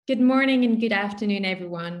Good morning and good afternoon,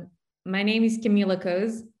 everyone. My name is Camila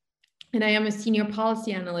Coz, and I am a senior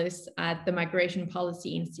policy analyst at the Migration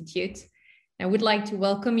Policy Institute. I would like to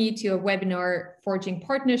welcome you to a webinar, Forging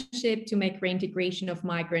Partnership to Make Reintegration of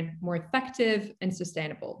Migrants More Effective and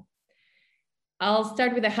Sustainable. I'll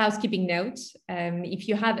start with a housekeeping note. If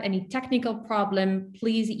you have any technical problem,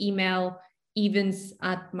 please email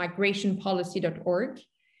events@migrationpolicy.org.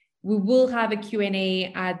 We will have a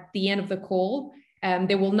Q&A at the end of the call.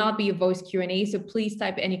 There will not be a voice Q&A, so please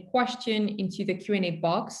type any question into the Q&A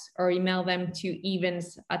box or email them to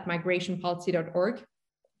events@migrationpolicy.org.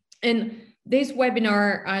 And this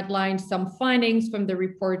webinar outlines some findings from the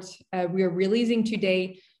report we are releasing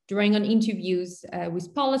today, drawing on interviews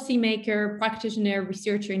with policymaker, practitioner,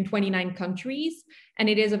 researcher in 29 countries, and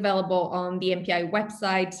it is available on the MPI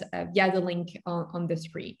website via the link on the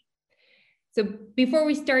screen. So before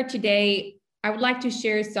we start today, I would like to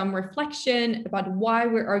share some reflection about why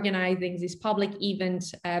we're organizing this public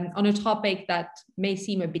event on a topic that may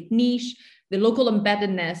seem a bit niche, the local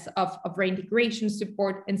embeddedness of reintegration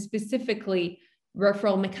support, and specifically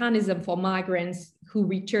referral mechanism for migrants who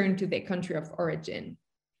return to their country of origin.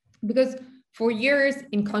 Because for years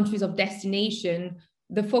in countries of destination,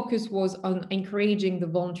 the focus was on encouraging the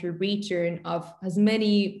voluntary return of as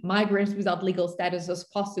many migrants without legal status as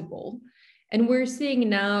possible. And we're seeing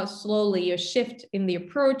now slowly a shift in the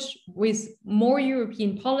approach, with more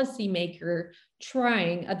European policymakers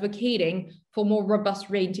advocating for more robust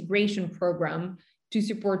reintegration program to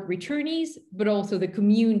support returnees, but also the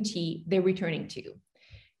community they're returning to.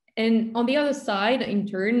 And on the other side, in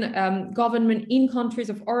turn, government in countries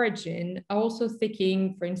of origin are also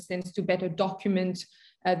seeking, for instance, to better document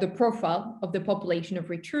the profile of the population of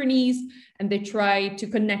returnees, and they try to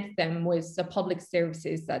connect them with the public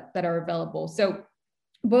services that are available. So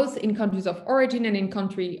both in countries of origin and in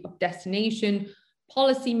country of destination,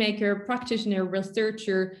 policymaker, practitioner,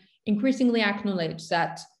 researcher increasingly acknowledge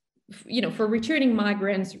that, for returning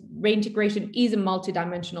migrants, reintegration is a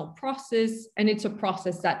multidimensional process, and it's a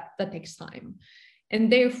process that takes time.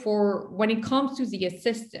 And therefore, when it comes to the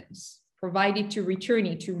assistance provided to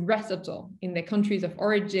returnee to resettle in their countries of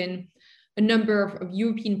origin, a number of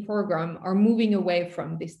European programs are moving away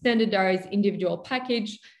from the standardized individual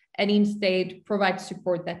package and instead provide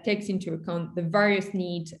support that takes into account the various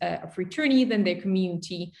needs of returnees and their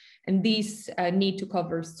community. And these need to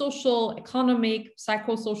cover social, economic,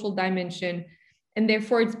 psychosocial dimension. And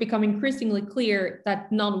therefore, it's become increasingly clear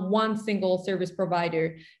that not one single service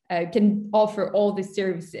provider can offer all the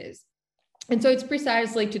services. And so it's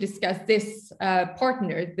precisely to discuss this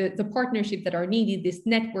the partnership that are needed, this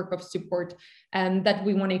network of support, that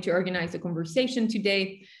we wanted to organize a conversation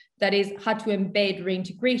today. That is how to embed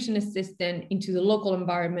reintegration assistance into the local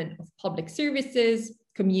environment of public services,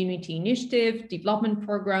 community initiative, development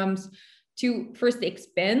programs, to first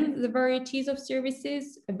expand the varieties of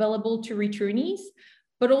services available to returnees,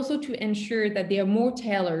 but also to ensure that they are more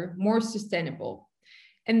tailored, more sustainable.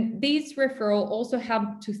 And these referrals also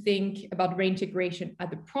help to think about reintegration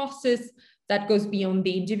as a process that goes beyond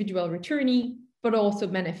the individual returnee, but also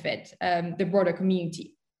benefit the broader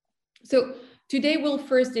community. So today we'll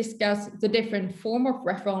first discuss the different form of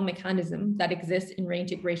referral mechanism that exists in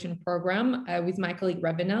reintegration program with my colleague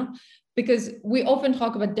Ravena, because we often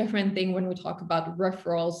talk about different things when we talk about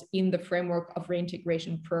referrals in the framework of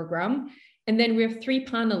reintegration program. And then we have three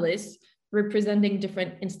panelists representing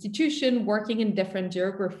different institutions working in different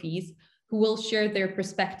geographies who will share their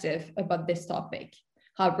perspective about this topic,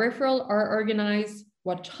 how referrals are organized,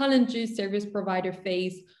 what challenges service providers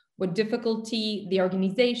face, what difficulty the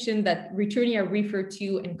organization that returnees are referred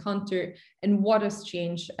to encounter, and what has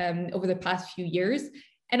changed over the past few years,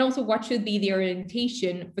 and also what should be the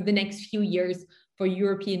orientation for the next few years for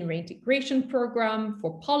European reintegration program,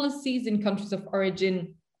 for policies in countries of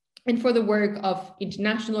origin, and for the work of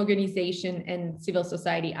international organizations and civil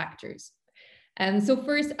society actors. And so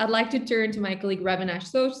first, I'd like to turn to my colleague Ravena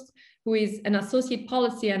Sost, who is an associate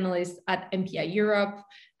policy analyst at MPI Europe.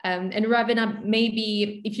 And Ravena,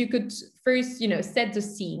 maybe if you could first, set the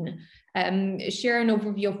scene, share an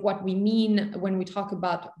overview of what we mean when we talk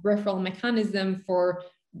about referral mechanism for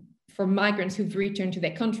migrants who've returned to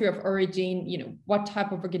their country of origin. What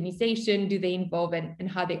type of organization do they involve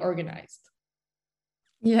and how they organized?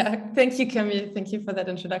 Yeah, thank you, Camille. Thank you for that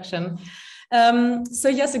introduction. So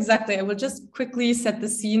yes, exactly. I will just quickly set the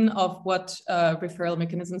scene of what referral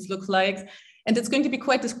mechanisms look like. And it's going to be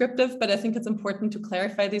quite descriptive, but I think it's important to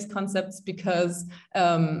clarify these concepts because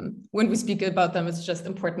when we speak about them, it's just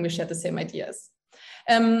important we share the same ideas.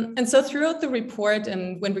 And so throughout the report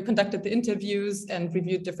and when we conducted the interviews and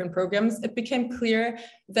reviewed different programs, it became clear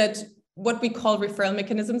that what we call referral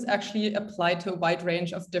mechanisms actually apply to a wide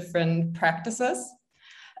range of different practices.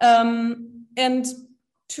 And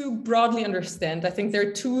to broadly understand, I think there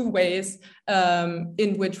are two ways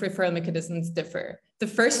in which referral mechanisms differ. The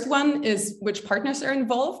first one is which partners are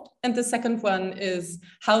involved, and the second one is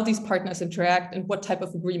how these partners interact and what type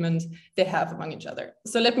of agreement they have among each other.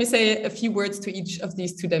 So let me say a few words to each of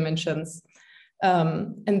these two dimensions,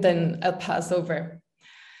 and then I'll pass over.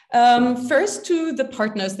 First, to the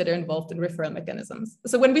partners that are involved in referral mechanisms.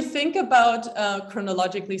 So when we think about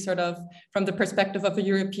chronologically, sort of from the perspective of a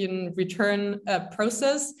European return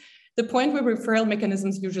process, the point where referral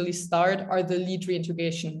mechanisms usually start are the lead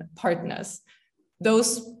reintegration partners.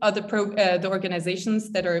 Those are the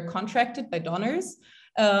organizations that are contracted by donors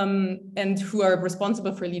and who are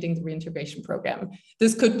responsible for leading the reintegration program.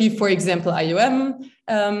 This could be, for example, IOM,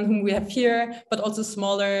 whom we have here, but also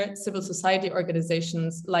smaller civil society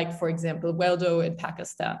organizations like, for example, WELDO in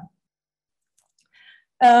Pakistan.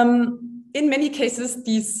 In many cases,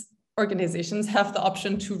 these organizations have the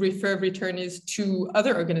option to refer returnees to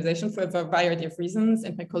other organizations for a variety of reasons.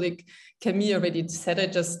 And my colleague Camille already said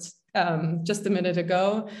it just a minute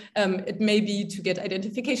ago. It may be to get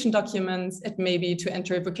identification documents, it may be to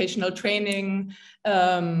enter vocational training,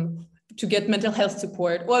 to get mental health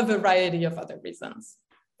support, or a variety of other reasons.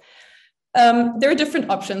 There are different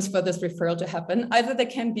options for this referral to happen. Either they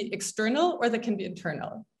can be external or they can be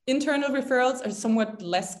internal. Internal referrals are somewhat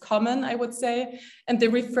less common, I would say, and they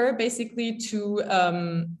refer basically to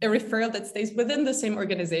a referral that stays within the same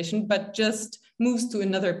organization, but just moves to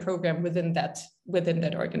another program within that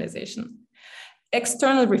organization.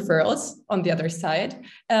 External referrals, on the other side,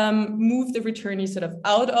 move the returnee sort of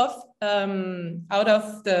out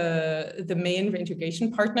of the main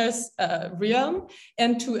reintegration partner's realm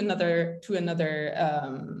and to another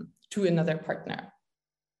partner.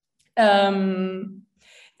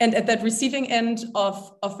 And at that receiving end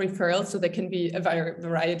of referrals, so there can be a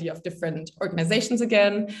variety of different organizations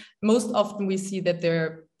again. Most often we see that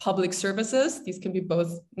they're public services. These can be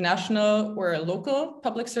both national or local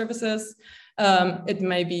public services. It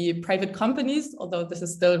may be private companies, although this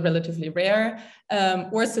is still relatively rare,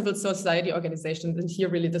 or civil society organizations. And here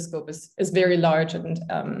really the scope is very large and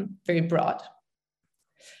very broad.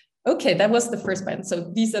 Okay, that was the first point.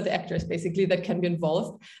 So these are the actors basically that can be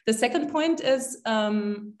involved. The second point is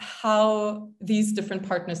how these different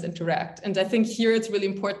partners interact. And I think here it's really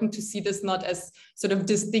important to see this not as sort of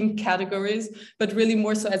distinct categories, but really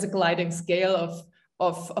more so as a gliding scale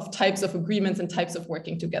of types of agreements and types of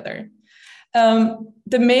working together.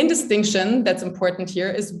 The main distinction that's important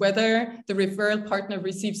here is whether the referral partner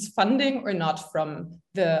receives funding or not from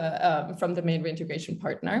the main reintegration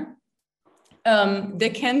partner.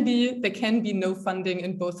 There can be no funding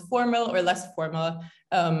in both formal or less formal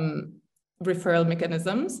referral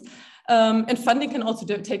mechanisms. And funding can also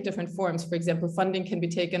take different forms. For example, funding can be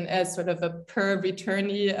taken as sort of a per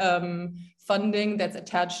returnee funding that's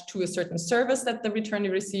attached to a certain service that the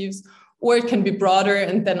returnee receives, or it can be broader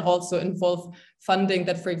and then also involve funding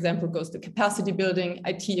that, for example, goes to capacity building,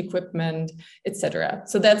 IT equipment, etc.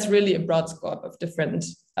 So that's really a broad scope of different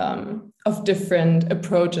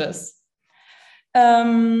approaches.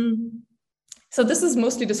 So this is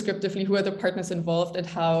mostly descriptively who are the partners involved and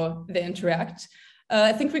how they interact.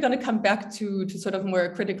 I think we're going to come back to sort of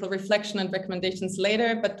more critical reflection and recommendations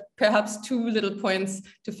later, but perhaps two little points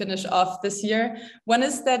to finish off this year. One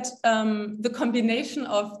is that the combination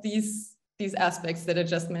of these aspects that I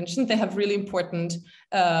just mentioned, they have really important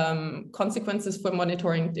consequences for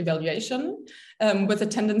monitoring and evaluation, with a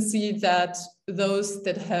tendency that those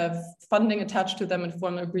that have funding attached to them in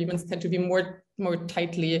formal agreements tend to be more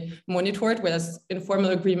tightly monitored, whereas informal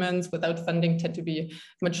agreements without funding tend to be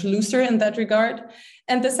much looser in that regard.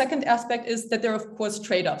 And the second aspect is that there are, of course,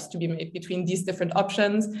 trade-offs to be made between these different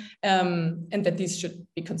options, and that these should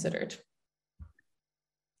be considered.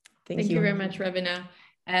 Thank you very much, Ravina.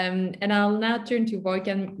 And I'll now turn to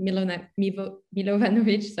Vojkan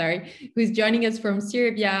Milovanovic, who's joining us from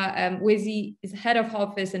Serbia, who is head of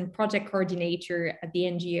office and project coordinator at the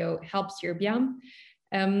NGO Help Serbia.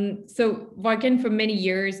 So Vojkan, for many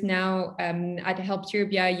years now at Help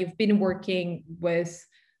Serbia, you've been working with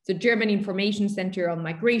the German Information Center on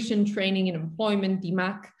Migration, Training and Employment,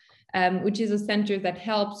 DIMAC, which is a center that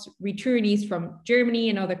helps returnees from Germany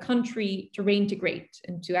and other countries to reintegrate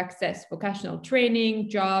and to access vocational training,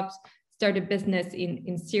 jobs, start a business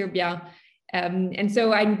in Serbia. And so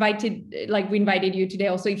we invited you today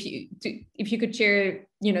also if you could share,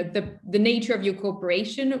 the nature of your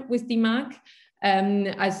cooperation with DIMAC,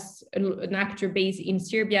 as an actor based in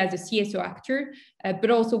Serbia as a CSO actor, but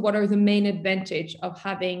also what are the main advantages of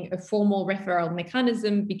having a formal referral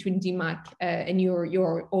mechanism between DMAC and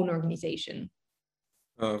your own organization?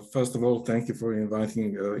 First of all, thank you for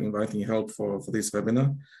inviting HELP for this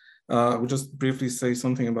webinar. I will just briefly say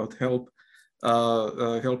something about HELP.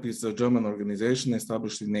 HELP is a German organization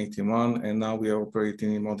established in 1981, and now we are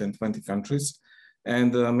operating in more than 20 countries.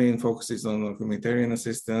 And the main focus is on humanitarian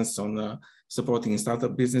assistance, on supporting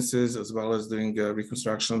startup businesses, as well as doing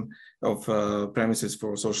reconstruction of premises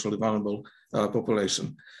for socially vulnerable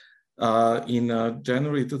population. In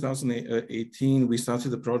January 2018, we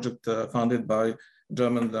started a project funded by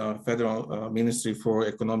German Federal Ministry for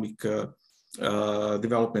Economic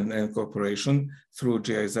Development and Cooperation through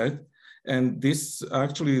GIZ. And this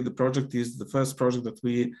actually, the project is the first project that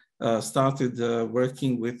we started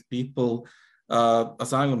working with people,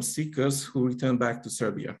 asylum seekers who return back to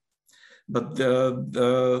Serbia. But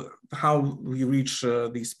how we reach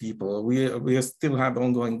these people, we still have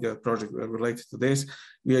ongoing project related to this.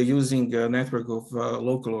 We are using a network of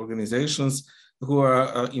local organizations who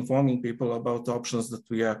are informing people about options that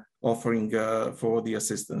we are offering for the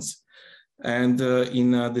assistance. And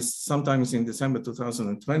sometimes in December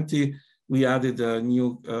 2020, we added a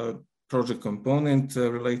new project component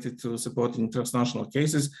related to supporting transnational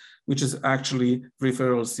cases, which is actually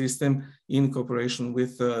referral system in cooperation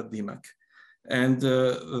with DMAC. And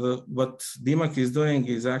what DMAC is doing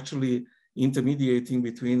is actually intermediating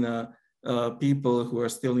between people who are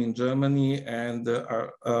still in Germany and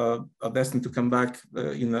are destined to come back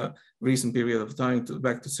in a recent period of time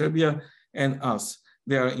back to Serbia, and us.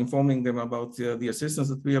 They are informing them about the assistance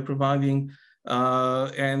that we are providing,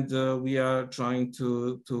 and we are trying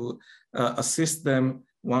to assist them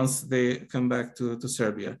once they come back to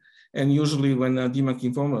Serbia. And usually when DMAC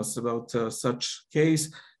informs us about such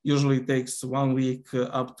case, usually it takes 1 week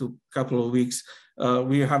up to a couple of weeks.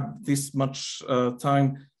 We have this much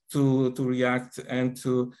time to react and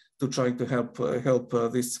to try to help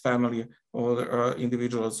this family or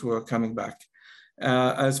individuals who are coming back.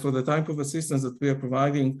 As for the type of assistance that we are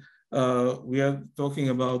providing, we are talking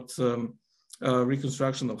about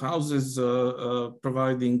reconstruction of houses,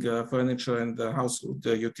 providing furniture and household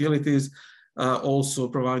utilities, also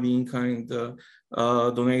providing in-kind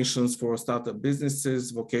donations for startup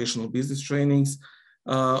businesses, vocational business trainings,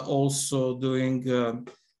 also doing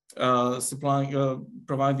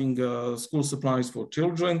providing school supplies for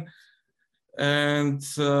children. And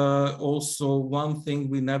also one thing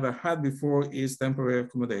we never had before is temporary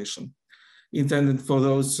accommodation, intended for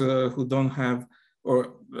those who don't have,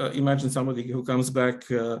 or imagine somebody who comes back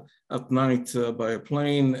at night by a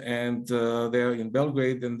plane and they're in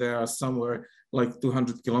Belgrade and they are somewhere like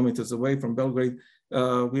 200 kilometers away from Belgrade.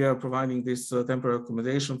 We are providing this temporary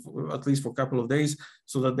accommodation for, at least for a couple of days,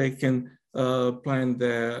 so that they can plan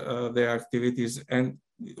their activities. And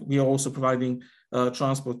we are also providing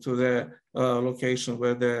transport to their location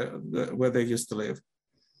where they used to live.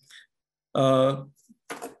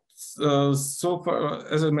 So far,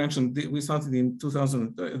 as I mentioned, we started in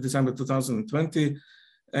December 2020,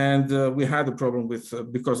 and we had a problem with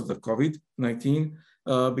because of the COVID-19,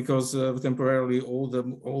 because temporarily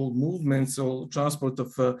all movements, all transport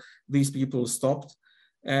of these people stopped.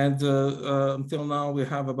 And until now, we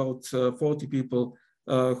have about 40 people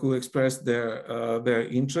who expressed their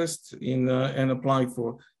interest in and applied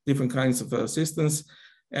for different kinds of assistance.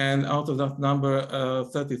 And out of that number,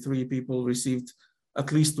 33 people received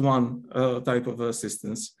at least one type of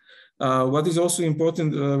assistance. What is also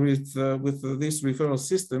important with this referral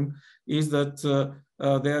system is that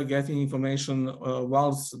they are getting information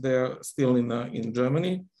whilst they're still in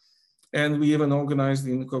Germany. And we even organized,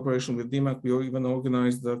 in cooperation with DMAC, we even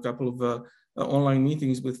organized a couple of online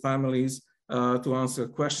meetings with families to answer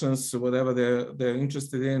questions, whatever they're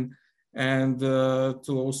interested in, and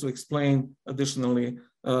to also explain additionally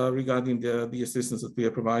regarding the assistance that we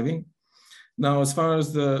are providing. Now, as far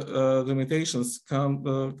as the limitations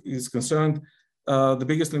is concerned, the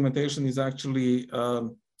biggest limitation is actually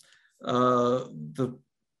the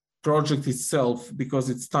project itself, because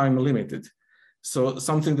it's time limited. So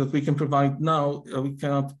something that we can provide now, we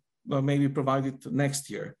cannot maybe provide it next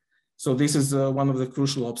year. So this is one of the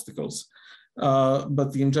crucial obstacles.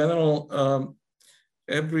 But in general,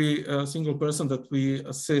 every single person that we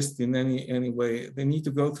assist in any way, they need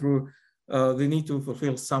to go through, they need to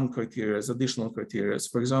fulfill some criteria, additional criteria.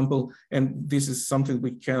 For example, and this is something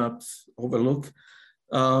we cannot overlook,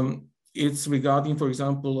 it's regarding, for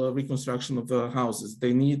example, reconstruction of the houses.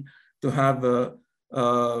 They need to have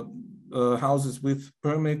houses with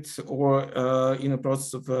permit or in a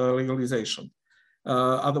process of legalization.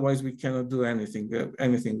 Otherwise, we cannot do anything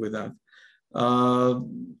with that.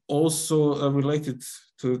 Also related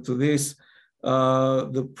to this,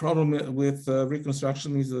 the problem with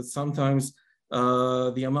reconstruction is that sometimes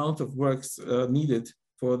the amount of works needed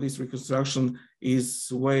for this reconstruction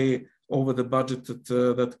is way over the budget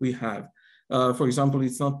that we have. For example,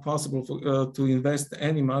 it's not possible to invest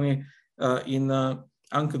any money in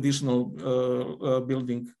unconditional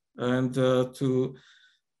building, and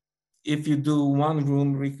if you do one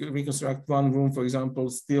room, reconstruct one room, for example,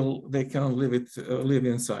 still they cannot live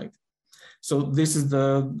inside. So this is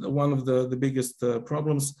one of the biggest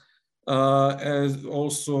problems. As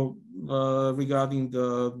also regarding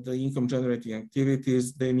the income generating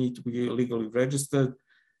activities, they need to be legally registered.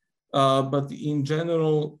 But in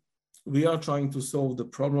general, we are trying to solve the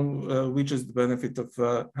problem, which is the benefit of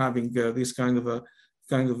having this kind of a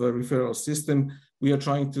referral system. We are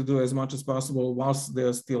trying to do as much as possible whilst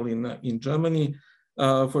they're still in Germany.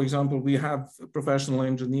 For example, we have professional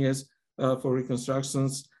engineers for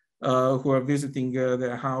reconstructions who are visiting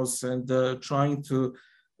their house and trying to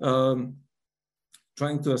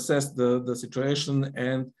assess the situation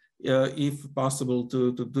and, if possible,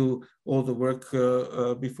 to do all the work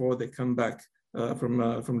before they come back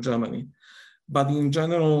from Germany. But in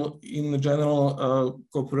general,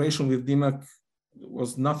 cooperation with DIMAC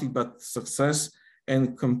was nothing but success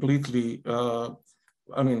and completely,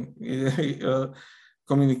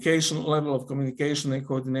 communication, level of communication and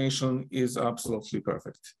coordination is absolutely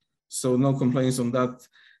perfect. So no complaints on that.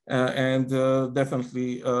 And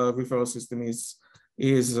definitely referral system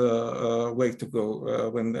is a way to go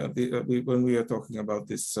when we are talking about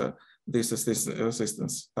this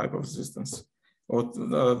assistance type of assistance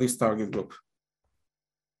or this target group.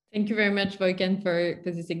 Thank you very much, Wojciech,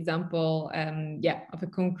 for this example, of a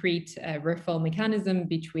concrete referral mechanism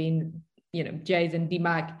between, JAIS and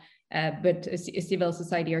DIMAC, but a civil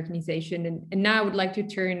society organization. And now I would like to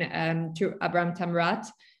turn to Abraham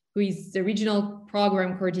Tamarat, who is the regional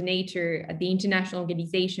program coordinator at the International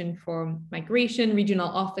Organization for Migration Regional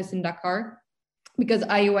Office in Dakar, because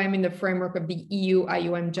IOM, in the framework of the EU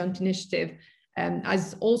IOM Joint Initiative,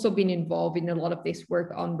 has also been involved in a lot of this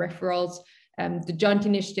work on referrals. The joint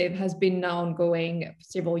initiative has been now ongoing for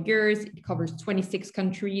several years. It covers 26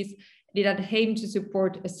 countries. It had aimed to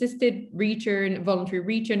support assisted return, voluntary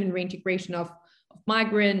return and reintegration of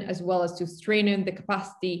migrant, as well as to strengthen the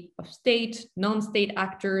capacity of state, non-state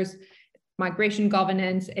actors, migration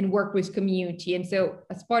governance, and work with community. And so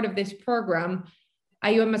as part of this program,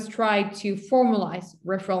 IOM has tried to formalize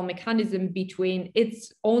referral mechanism between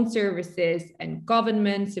its own services and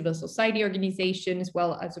government, civil society organizations, as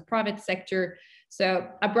well as the private sector. So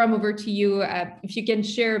Abraham, over to you. If you can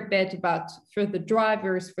share a bit about the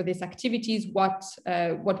drivers for these activities, what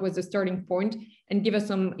was the starting point, and give us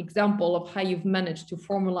some example of how you've managed to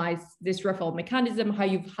formalize this referral mechanism, how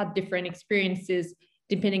you've had different experiences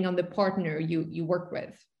depending on the partner you work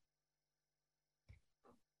with.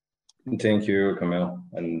 Thank you, Camille,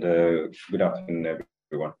 and good afternoon,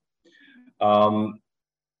 everyone.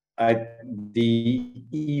 The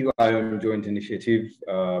EU IOM Joint Initiative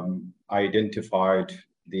identified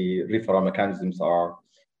the referral mechanisms are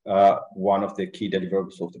one of the key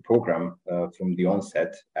deliverables of the program from the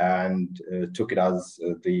onset, and took it as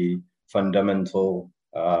the fundamental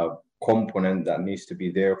component that needs to be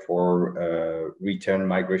there for return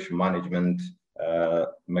migration management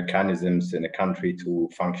mechanisms in a country to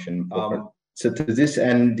function properly. So to this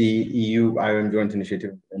end, the EU IOM Joint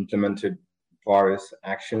Initiative implemented various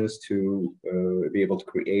actions to be able to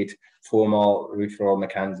create formal referral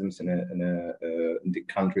mechanisms in the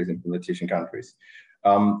countries, implementation countries.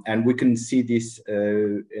 And we can see these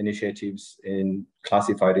initiatives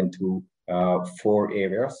classified into 4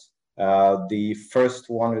 areas. The first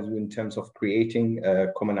one is in terms of creating a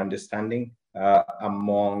common understanding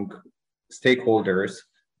among stakeholders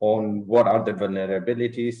on what are the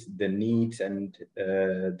vulnerabilities, the needs, and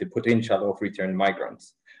the potential of returned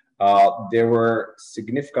migrants. There were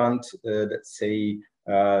significant, let's say,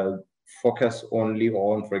 focus only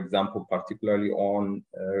on, for example, particularly on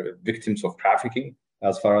victims of trafficking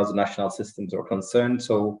as far as national systems are concerned.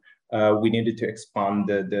 So we needed to expand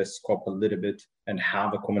the scope a little bit and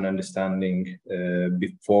have a common understanding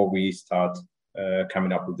before we start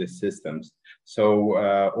coming up with these systems. So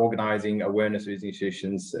organizing awareness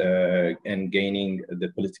organizations and gaining the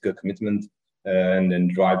political commitment and then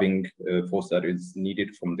driving force that is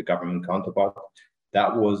needed from the government counterpart.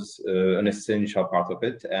 That was an essential part of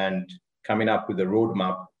it, and coming up with a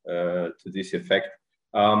roadmap to this effect.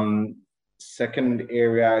 Second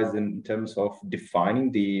area is in terms of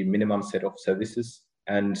defining the minimum set of services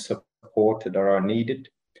and support that are needed.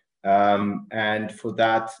 And for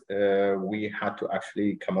that, we had to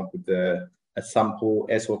actually come up with a sample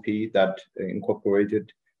SOP that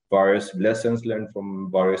incorporated various lessons learned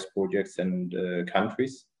from various projects and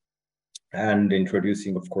countries, and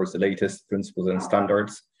introducing, of course, the latest principles and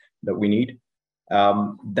standards that we need.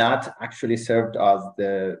 That actually served as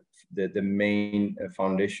the main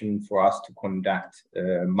foundation for us to conduct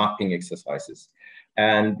mapping exercises.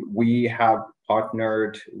 And we have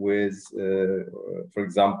partnered with, for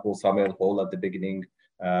example, Samuel Hall at the beginning,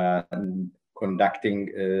 conducting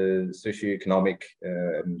socioeconomic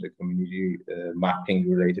and community mapping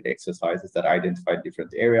related exercises that identified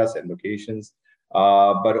different areas and locations,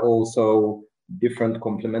 but also different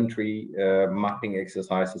complementary mapping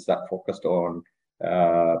exercises that focused on,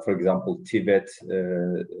 for example, TVET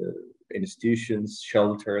institutions,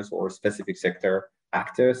 shelters, or specific sector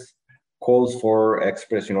actors, calls for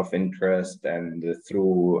expression of interest, and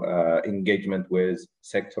through engagement with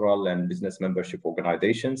sectoral and business membership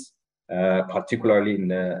organizations, particularly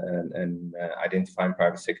in identifying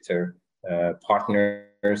private sector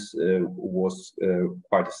partners was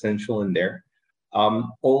quite essential in there.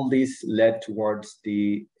 All this led towards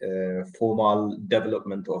the formal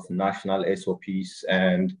development of national SOPs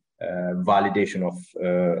and validation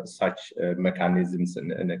of such mechanisms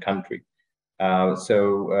in a country.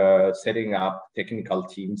 So setting up technical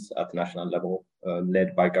teams at national level,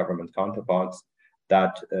 led by government counterparts,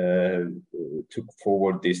 that took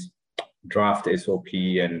forward this draft SOP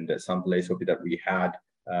and sample SOP that we had,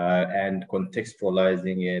 and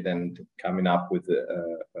contextualizing it and coming up with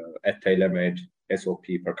a tailor-made SOP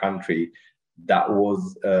per country. That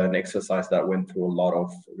was an exercise that went through a lot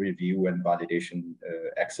of review and validation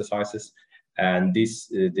exercises. And this,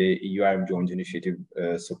 the EUIM Joint Initiative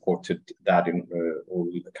supported that in all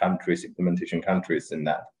the countries, implementation countries in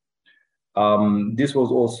that. This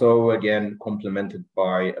was also, again, complemented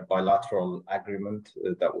by a bilateral agreement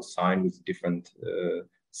that was signed with different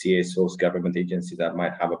CSOs, government agencies that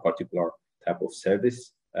might have a particular type of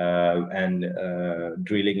service, and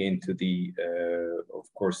drilling into the,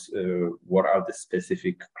 of course, what are the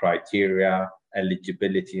specific criteria,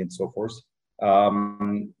 eligibility, and so forth.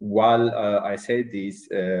 While I say this,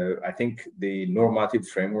 I think the normative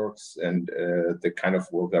frameworks and the kind of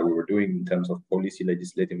work that we were doing in terms of policy,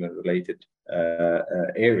 legislative, and related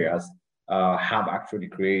areas have actually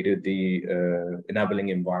created the enabling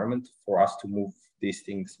environment for us to move these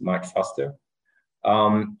things much faster.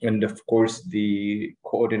 And of course, the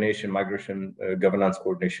coordination, migration, governance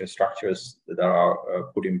coordination structures that are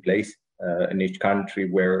put in place in each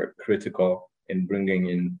country were critical in bringing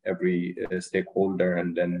in every stakeholder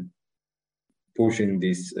and then pushing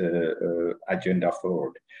this agenda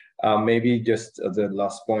forward. Maybe just as a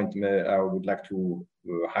last point, I would like to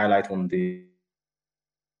highlight on the.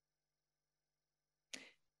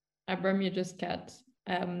 Abram, you just cut.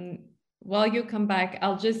 While you come back,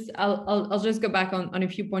 I'll just go back on a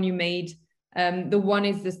few points you made. The one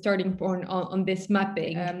is the starting point on this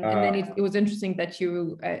mapping. And then it was interesting that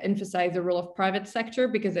you emphasize the role of private sector,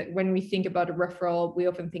 because when we think about a referral, we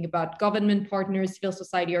often think about government partners, civil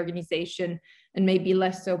society organization, and maybe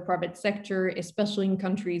less so private sector, especially in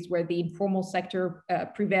countries where the informal sector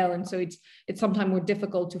prevail. And so it's sometimes more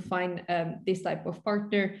difficult to find this type of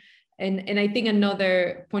partner. And I think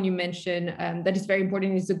another point you mentioned that is very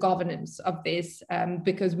important is the governance of this,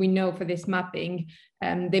 because we know for this mapping,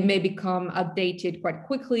 they may become outdated quite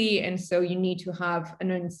quickly. And so you need to have an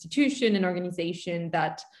institution, an organization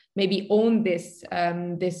that maybe own this,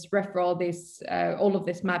 this referral, this all of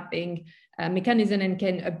this mapping mechanism, and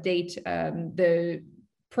can update the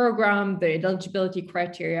program, the eligibility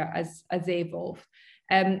criteria as they evolve.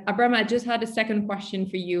 Abram, I just had a second question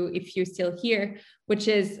for you, if you're still here, which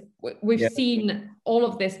is, we've seen all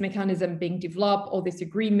of this mechanism being developed, all this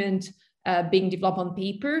agreement being developed on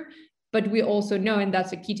paper, but we also know, and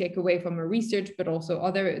that's a key takeaway from our research, but also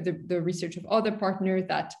the research of other partners,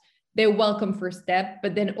 that they're welcome first step,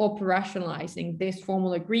 but then operationalizing this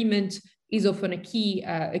formal agreement is often a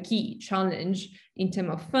key challenge in terms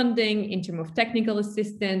of funding, in terms of technical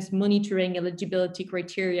assistance, monitoring eligibility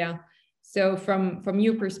criteria. So from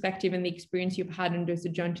your perspective and the experience you've had under the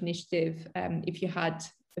joint initiative, if you had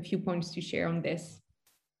a few points to share on this.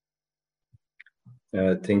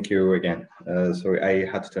 Thank you again. Sorry, I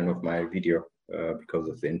had to turn off my video because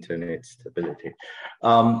of the internet stability.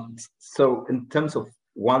 So in terms of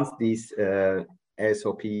once these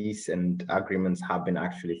SOPs and agreements have been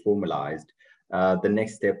actually formalized, the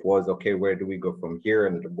next step was, okay, where do we go from here,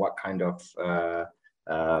 and what kind of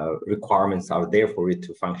requirements are there for it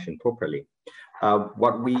to function properly?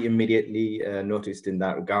 What we immediately noticed in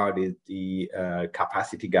that regard is the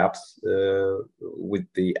capacity gaps with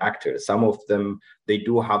the actors. Some of them, they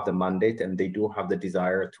do have the mandate and they do have the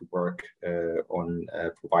desire to work on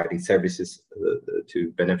providing services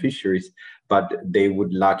to beneficiaries, but they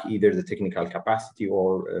would lack either the technical capacity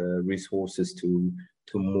or resources to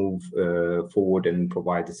move forward and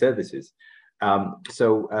provide the services.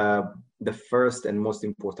 The first and most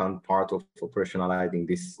important part of operationalizing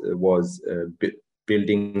this was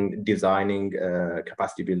designing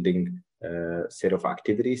capacity building set of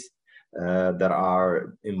activities that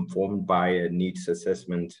are informed by a needs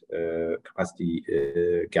assessment, capacity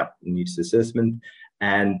gap needs assessment,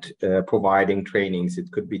 and providing trainings.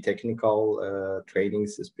 It could be technical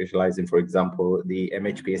trainings, specializing, for example, the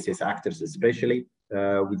MHPSS actors, especially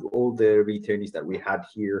with all the returnees that we had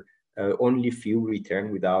here. Only few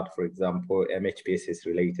return without, for example, MHPSS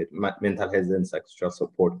related mental health and sexual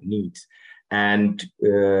support needs, and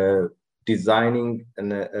designing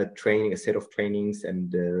a set of trainings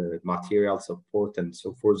and material support and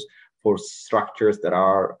so forth for structures that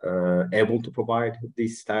are able to provide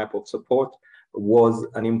this type of support was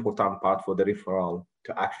an important part for the referral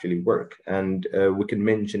to actually work. And we can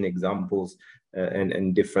mention examples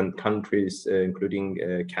in different countries,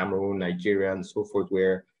 including Cameroon, Nigeria, and so forth,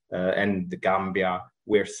 where and the Gambia,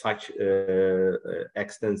 where such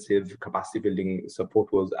extensive capacity building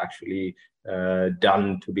support was actually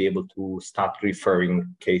done to be able to start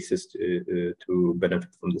referring cases to benefit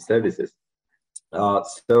from the services.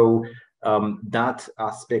 That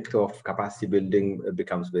aspect of capacity building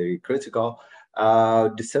becomes very critical.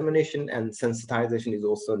 Dissemination and sensitization is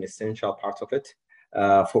also an essential part of it.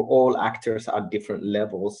 For all actors at different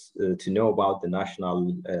levels to know about the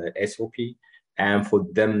national SOP, and for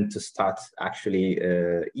them to start actually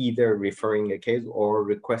either referring a case or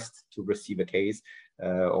request to receive a case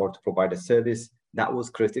or to provide a service. That was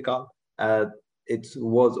critical. It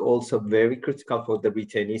was also very critical for the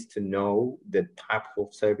retainees to know the type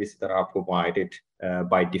of service that are provided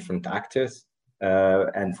by different actors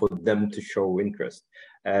and for them to show interest.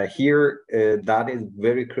 Here, that is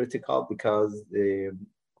very critical because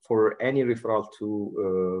for any referral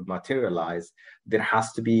to materialize, there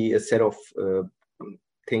has to be a set of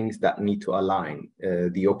things that need to align.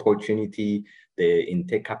 The opportunity, the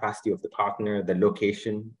intake capacity of the partner, the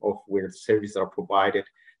location of where services are provided,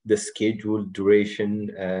 the schedule, duration,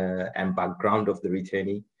 and background of the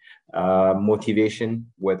retainee,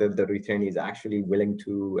 motivation, whether the retainee is actually willing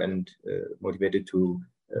to and motivated to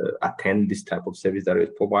attend this type of service that is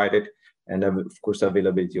provided, and of course,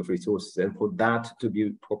 availability of resources. And for that to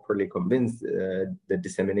be properly convinced, the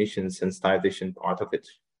dissemination sensitization part of it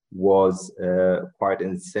was quite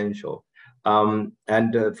essential.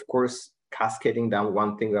 And of course, cascading down,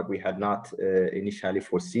 one thing that we had not initially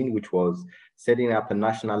foreseen, which was setting up a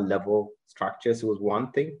national level structures was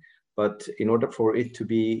one thing, but in order for it to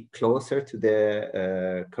be closer to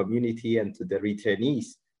the community and to the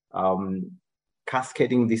retainees,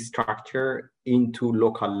 cascading this structure into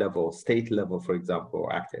local level, state level, for example,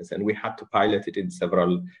 actors. And we had to pilot it in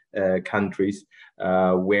several countries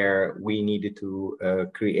where we needed to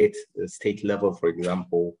create a state level, for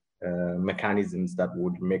example, mechanisms that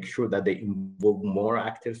would make sure that they involve more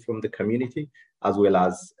actors from the community, as well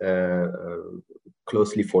as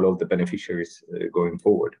closely follow the beneficiaries going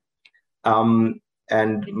forward.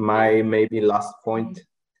 And my maybe last point.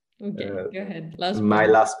 Okay, go ahead. My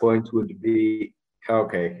last point would be,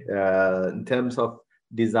 okay, in terms of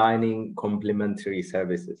designing complementary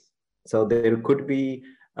services. So there could be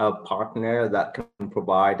a partner that can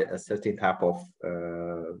provide a certain type of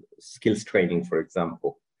skills training, for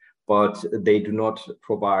example, but they do not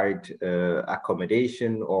provide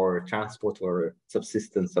accommodation or transport or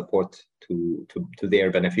subsistence support to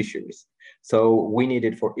their beneficiaries. So we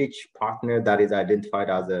needed, for each partner that is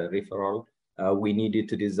identified as a referral, we needed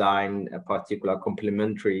to design a particular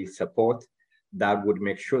complementary support that would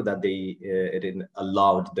make sure that it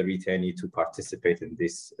allowed the retainee to participate in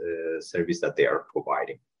this service that they are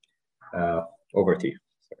providing. Over to you.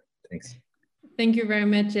 Sorry. Thanks. Thank you very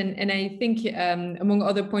much. And I think among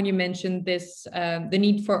other points you mentioned this, the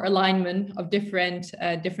need for alignment of different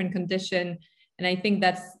conditions. And I think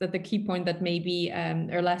that's the key point that maybe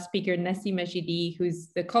our last speaker, Nassim Majidi,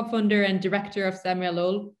 who's the co-founder and director of Samia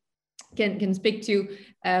Lol, can speak to.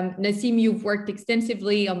 Nassim, you've worked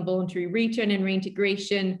extensively on voluntary return and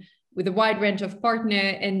reintegration with a wide range of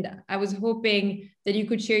partners, and I was hoping that you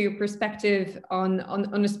could share your perspective on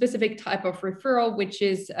a specific type of referral, which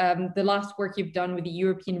is the last work you've done with the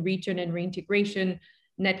European Return and Reintegration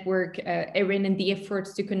Network, ERIN, and the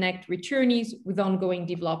efforts to connect returnees with ongoing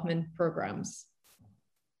development programs.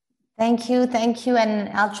 Thank you. And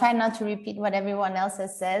I'll try not to repeat what everyone else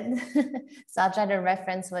has said. So I'll try to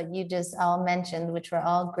reference what you just all mentioned, which were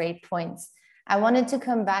all great points. I wanted to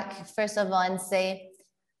come back, first of all, and say,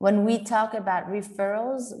 when we talk about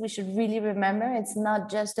referrals, we should really remember it's not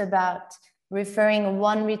just about referring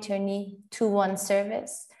one returnee to one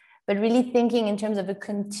service, but really thinking in terms of a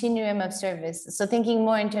continuum of service. So thinking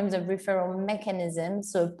more in terms of referral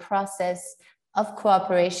mechanisms, so a process of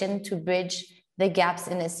cooperation to bridge the gaps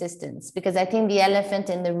in assistance. Because I think the elephant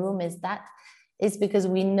in the room is because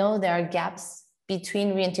we know there are gaps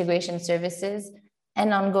between reintegration services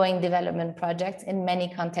and ongoing development projects in many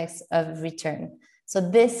contexts of return. So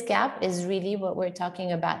this gap is really what we're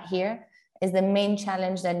talking about here, is the main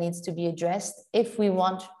challenge that needs to be addressed if we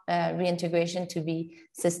want reintegration to be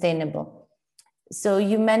sustainable. So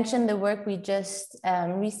you mentioned the work we just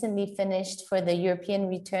recently finished for the European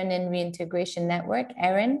Return and Reintegration Network,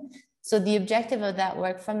 ERIN. So the objective of that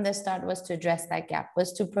work from the start was to address that gap,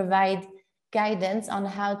 was to provide guidance on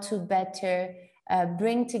how to better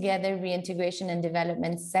bring together reintegration and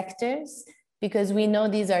development sectors, because we know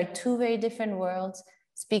these are two very different worlds,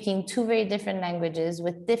 speaking two very different languages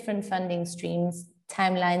with different funding streams,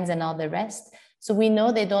 timelines, and all the rest. So we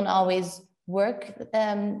know they don't always work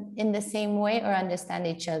in the same way or understand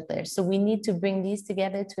each other. So we need to bring these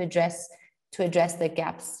together to address the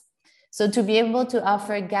gaps. So to be able to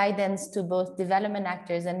offer guidance to both development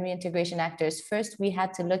actors and reintegration actors, first we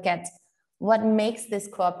had to look at what makes this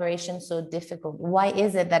cooperation so difficult. Why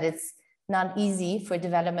is it that it's not easy for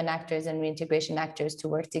development actors and reintegration actors to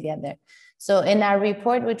work together? So in our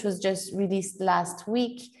report, which was just released last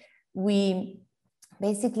week, we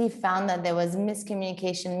basically found that there was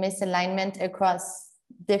miscommunication, misalignment across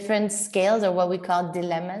different scales, or what we call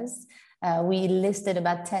dilemmas. We listed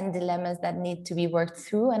about 10 dilemmas that need to be worked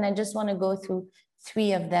through, and I just want to go through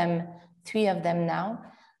three of them now.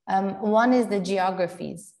 One is the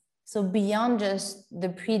geographies. So beyond just the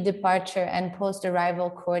pre-departure and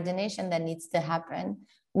post-arrival coordination that needs to happen,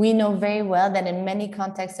 we know very well that in many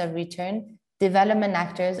contexts of return, development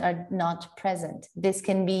actors are not present. This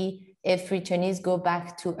can be if returnees go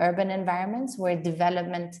back to urban environments where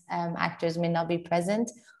development actors may not be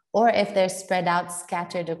present, or if they're spread out,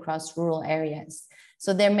 scattered across rural areas.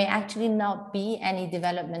 So there may actually not be any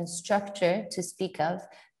development structure to speak of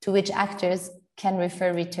to which actors can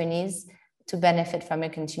refer returnees to benefit from a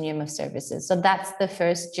continuum of services. So that's the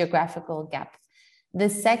first geographical gap. The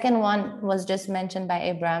second one was just mentioned by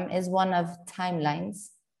Abraham, is one of timelines.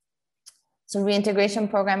 So reintegration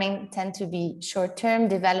programming tend to be short-term,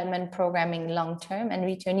 development programming long-term, and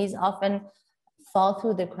returnees often fall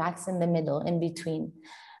through the cracks in the middle, in between.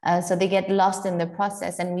 So they get lost in the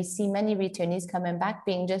process, and we see many returnees coming back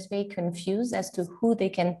being just very confused as to who they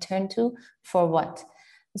can turn to for what.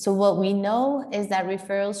 So what we know is that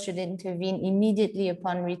referrals should intervene immediately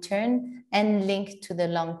upon return and link to the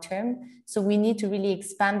long term. So we need to really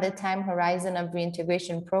expand the time horizon of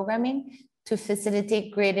reintegration programming to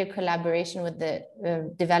facilitate greater collaboration with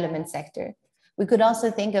the development sector. We could also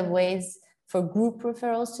think of ways for group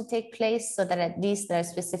referrals to take place so that at least there are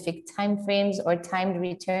specific timeframes or timed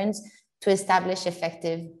returns to establish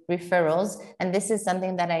effective referrals. And this is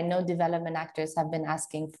something that I know development actors have been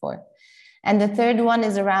asking for. And the third one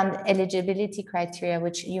is around eligibility criteria,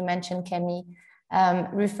 which you mentioned, Kemi.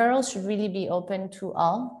 Referrals should really be open to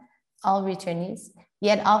all returnees.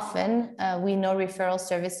 Yet often we know referral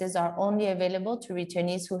services are only available to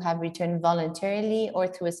returnees who have returned voluntarily or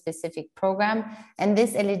through a specific program. And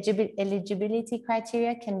this eligibility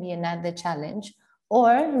criteria can be another challenge.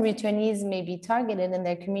 Or returnees may be targeted in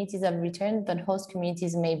their communities of return, but host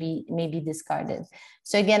communities may be discarded.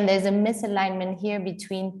 So again, there's a misalignment here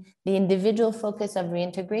between the individual focus of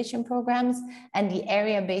reintegration programs and the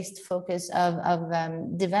area-based focus of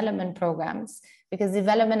development programs, because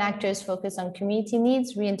development actors focus on community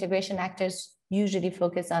needs, reintegration actors usually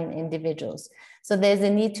focus on individuals. So there's a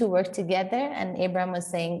need to work together, and Abraham was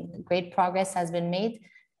saying great progress has been made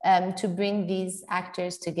to bring these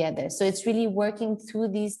actors together. So it's really working through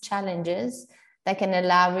these challenges that can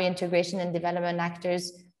allow reintegration and development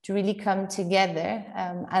actors to really come together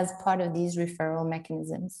as part of these referral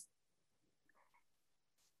mechanisms.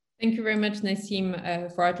 Thank you very much,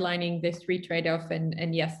 Nassim, for outlining this three trade-off.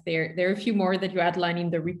 And yes, there are a few more that you outline in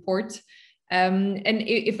the report. And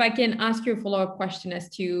if I can ask you a follow-up question as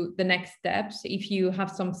to the next steps, if you have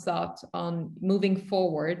some thoughts on moving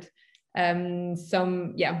forward,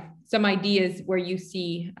 some ideas where you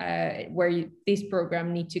see this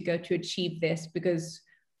program need to go to achieve this, because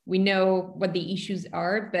we know what the issues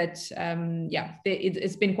are, but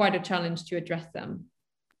it's been quite a challenge to address them.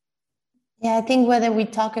 Yeah, I think whether we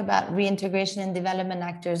talk about reintegration and development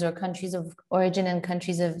actors or countries of origin and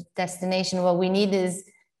countries of destination, what we need is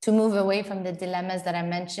to move away from the dilemmas that I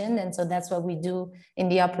mentioned. And so that's what we do in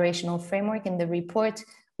the operational framework. In the report,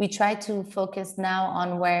 we try to focus now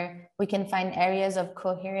on where we can find areas of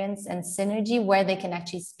coherence and synergy where they can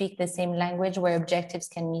actually speak the same language, where objectives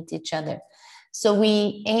can meet each other. So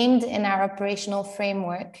we aimed in our operational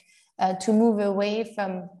framework to move away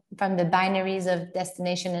from the binaries of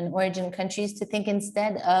destination and origin countries to think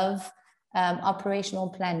instead of operational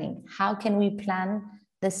planning. How can we plan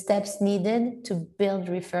the steps needed to build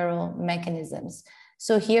referral mechanisms?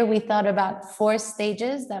 So here we thought about 4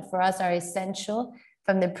 stages that for us are essential,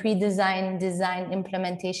 from the pre-design, design,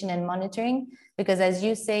 implementation, and monitoring. Because as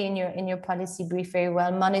you say in your policy brief very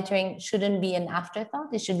well, monitoring shouldn't be an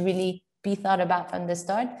afterthought. It should really be thought about from the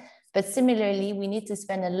start. But similarly, we need to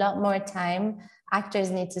spend a lot more time, actors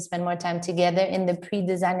need to spend more time together in the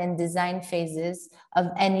pre-design and design phases of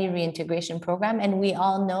any reintegration program. And we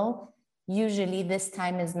all know, usually this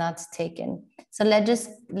time is not taken. So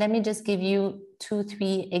let me just give you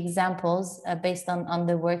 2-3 examples based on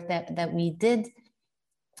the work that we did.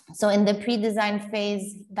 So in the pre-design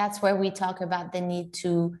phase, that's where we talk about the need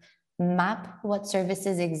to map what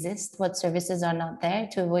services exist, what services are not there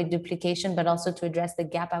to avoid duplication, but also to address the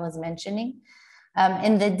gap I was mentioning.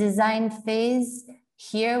 In the design phase,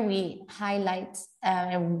 here we highlight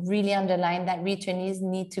and really underline that returnees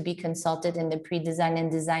need to be consulted in the pre-design and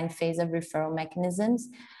design phase of referral mechanisms.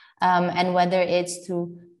 And whether it's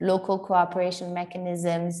through local cooperation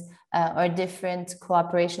mechanisms or different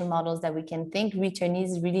cooperation models that we can think,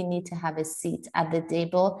 returnees really need to have a seat at the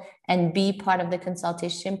table and be part of the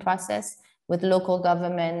consultation process with local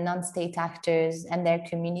government, non-state actors and their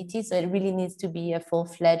community. So it really needs to be a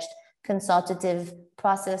full-fledged consultative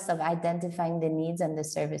process of identifying the needs and the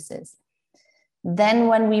services. Then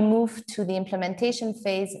when we move to the implementation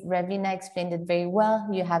phase, Ravina explained it very well.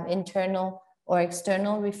 You have internal or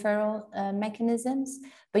external referral mechanisms,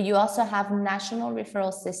 but you also have national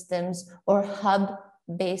referral systems or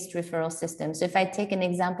hub-based referral systems. So if I take an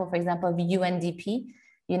example, for example, of UNDP,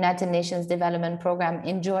 United Nations Development Program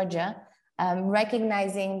in Georgia,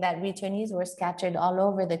 recognizing that returnees were scattered all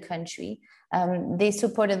over the country, they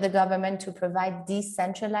supported the government to provide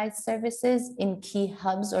decentralized services in key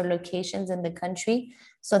hubs or locations in the country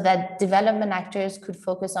so that development actors could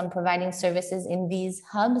focus on providing services in these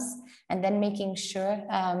hubs and then making sure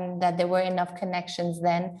that there were enough connections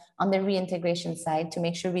then on the reintegration side to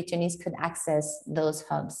make sure returnees could access those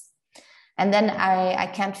hubs. And then I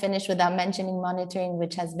can't finish without mentioning monitoring,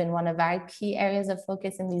 which has been one of our key areas of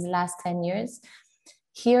focus in these last 10 years.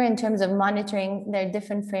 Here, in terms of monitoring, there are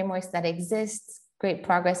different frameworks that exist. Great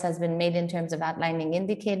progress has been made in terms of outlining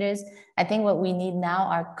indicators. I think what we need now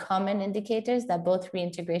are common indicators that both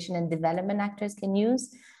reintegration and development actors can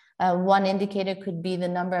use. One indicator could be the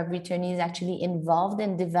number of returnees actually involved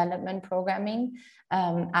in development programming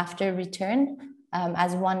after return,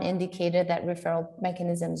 as one indicator that referral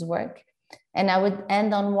mechanisms work. And I would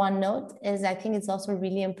end on one note is I think it's also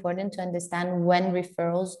really important to understand when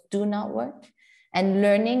referrals do not work. And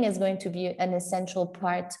learning is going to be an essential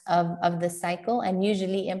part of the cycle. And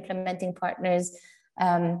usually implementing partners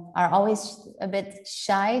are always a bit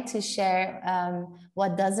shy to share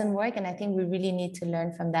what doesn't work. And I think we really need to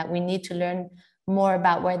learn from that. We need to learn more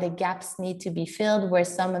about where the gaps need to be filled, where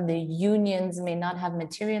some of the unions may not have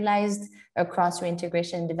materialized across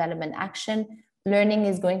reintegration and development action. Learning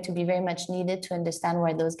is going to be very much needed to understand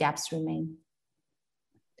where those gaps remain.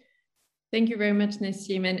 Thank you very much,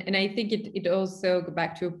 Nassim. And I think it also go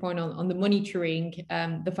back to a point on the monitoring,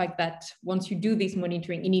 the fact that once you do this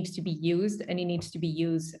monitoring, it needs to be used and it needs to be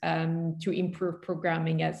used to improve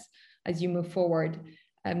programming as you move forward.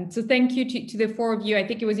 So thank you to the 4 of you. I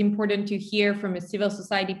think it was important to hear from a civil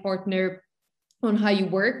society partner on how you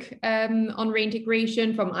work on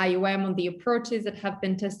reintegration, from IOM on the approaches that have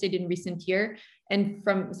been tested in recent year, and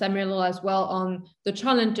from Samuel as well on the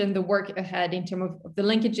challenge and the work ahead in terms of the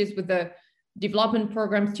linkages with the development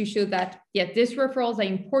programs to show that, yeah, these referrals are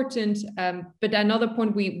important. But another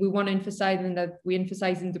point we want to emphasize, and that we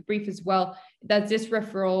emphasize in the brief as well, that this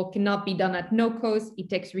referral cannot be done at no cost. It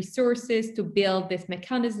takes resources to build this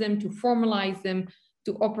mechanism, to formalize them,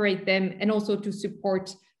 to operate them, and also to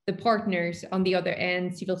support the partners on the other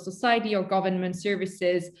end, civil society or government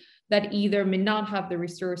services that either may not have the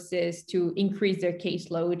resources to increase their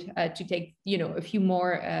caseload, to take, a few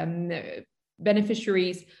more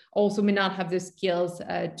beneficiaries, also may not have the skills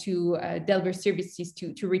to deliver services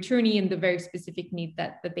to returnee and the very specific need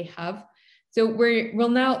that they have. So we'll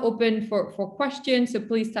now open for questions. So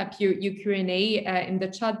please type your Q&A in the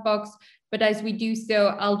chat box. But as we do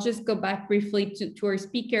so, I'll just go back briefly to our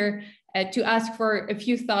speaker to ask for a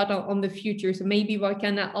few thoughts on the future. So maybe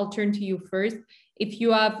Volkan, I'll turn to you first. If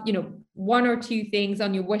you have, one or two things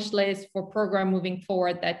on your wish list for program moving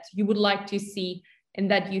forward that you would like to see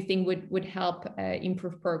and that you think would help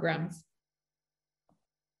improve programs.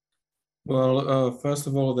 Well, first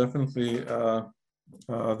of all, definitely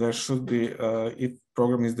there should be, if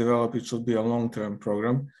program is developed, it should be a long-term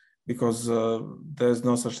program, because there's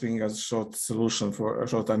no such thing as a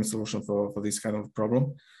short-time solution for this kind of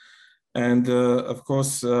problem. And of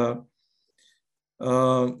course, I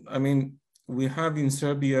mean, we have in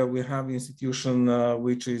Serbia, we have institution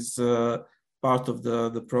which is part of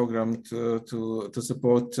the program to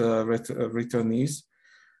support returnees.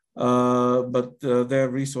 But their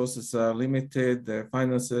resources are limited, their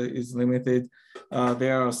finance is limited.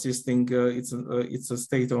 They are assisting, it's a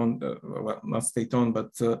state-owned, well, not state-owned,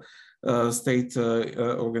 but state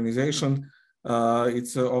organization.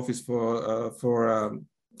 It's an office for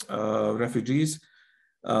refugees.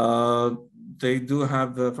 They do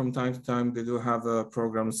have, from time to time, they do have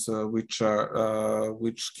programs which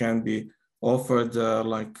can be offered,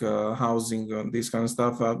 like housing and this kind of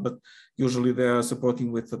stuff, but usually they are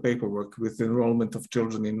supporting with the paperwork, with enrollment of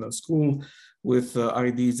children in the school, with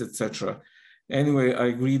IDs, etc. Anyway, I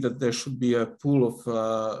agree that there should be a pool of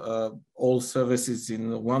all services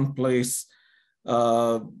in one place,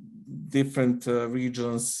 different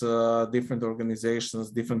regions, different organizations,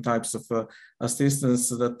 different types of assistance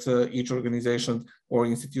that each organization or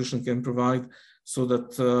institution can provide, so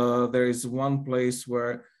that there is one place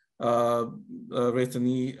where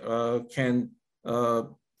returnee can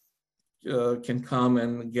come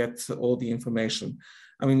and get all the information.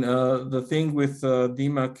 I mean, the thing with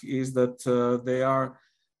DMAC is that they are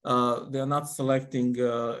not selecting,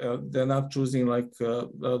 they're not choosing like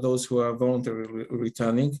those who are voluntarily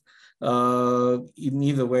returning. In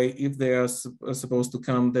either way, if they are supposed to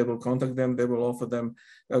come, they will contact them, they will offer them,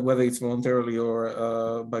 whether it's voluntarily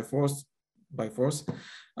or by force,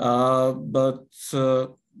 but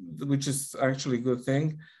which is actually a good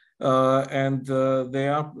thing. And they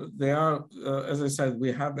are, as I said,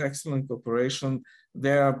 we have excellent cooperation.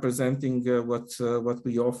 They are presenting what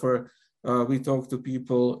we offer. We talk to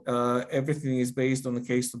people. Everything is based on a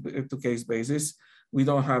case-to-case basis. We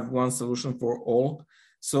don't have one solution for all.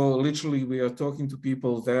 So literally, we are talking to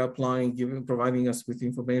people. They're applying, providing us with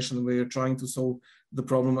information. We are trying to solve the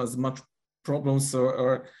problem as much problems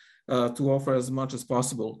or to offer as much as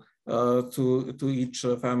possible to each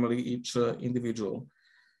family, each individual.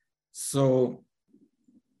 So,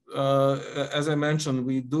 as I mentioned,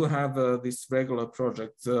 we do have this regular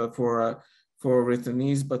project for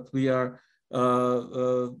returnees, but we are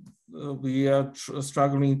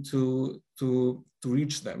struggling to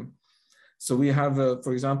reach them. So we have,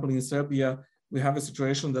 for example, in Serbia, we have a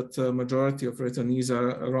situation that majority of returnees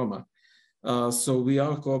are Roma. So we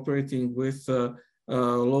are cooperating with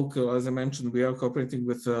local, as I mentioned, we are cooperating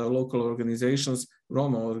with local organizations,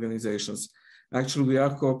 Roma organizations. Actually, we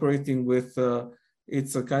are cooperating with,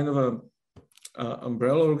 it's a kind of a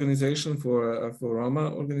umbrella organization for Roma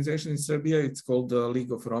organization in Serbia. It's called the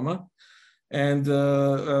League of Roma. And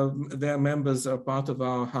their members are part of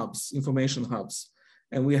our hubs, information hubs.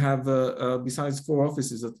 And we have, besides 4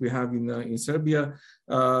 offices that we have in Serbia,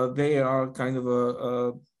 they are kind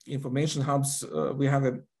of information hubs. We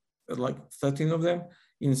have like 13 of them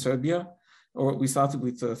in Serbia, or we started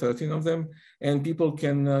with 13 of them, and people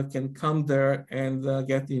can come there and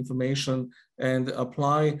get the information and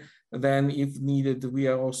apply. Then, if needed, we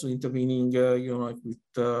are also intervening, like with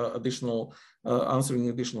additional answering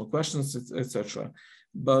additional questions, etc.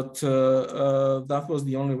 But that was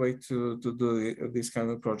the only way to do this kind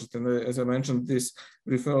of project. And as I mentioned, this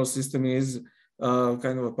referral system is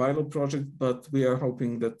kind of a pilot project, but we are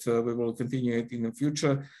hoping that we will continue it in the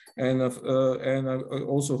future. And I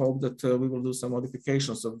also hope that we will do some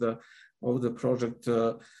modifications of the project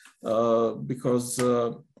because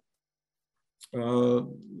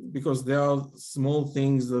there are small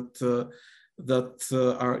things that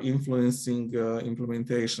are influencing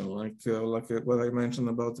implementation, like what I mentioned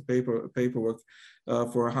about the paperwork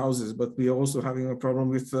for houses. But we are also having a problem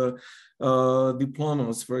with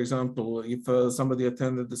diplomas. For example, if somebody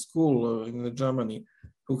attended the school in Germany,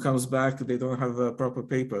 who comes back, they don't have proper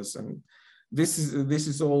papers, and this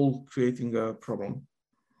is all creating a problem.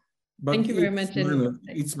 But thank you very much.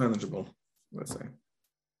 It's manageable, let's say.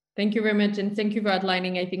 Thank you very much, and thank you for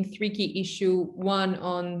outlining, I think, 3 key issues. One,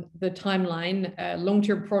 on the timeline,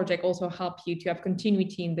 long-term project also help you to have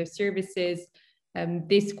continuity in the services.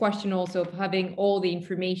 This question also of having all the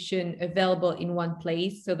information available in one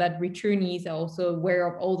place so that returnees are also aware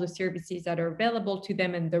of all the services that are available to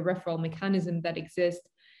them and the referral mechanism that exists.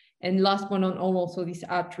 And last but not all, also this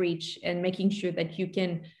outreach and making sure that you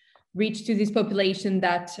can reach to this population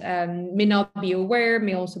that may not be aware,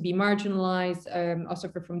 may also be marginalized, or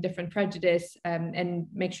suffer from different prejudice, and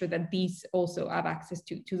make sure that these also have access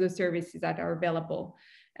to the services that are available.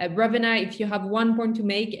 Ravina, if you have one point to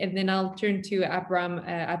make, and then I'll turn to Abram.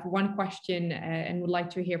 I have one question and would like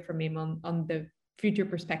to hear from him on the future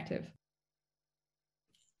perspective.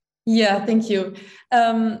 Yeah, thank you.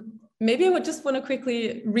 Maybe I would just want to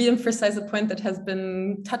quickly re-emphasize a point that has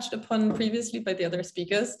been touched upon previously by the other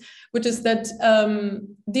speakers, which is that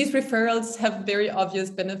these referrals have very obvious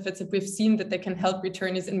benefits that we've seen that they can help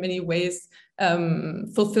returnees in many ways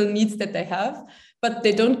fulfill needs that they have, but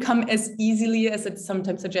they don't come as easily as it's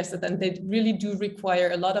sometimes suggested. And they really do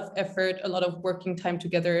require a lot of effort, a lot of working time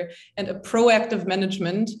together, and a proactive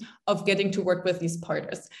management of getting to work with these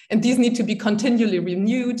partners. And these need to be continually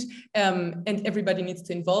renewed, and everybody needs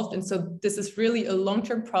to involve. And so this is really a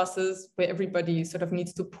long-term process where everybody sort of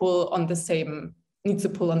needs to pull on the same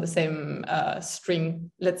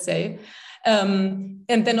string, let's say.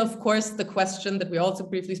 And then, of course, the question that we also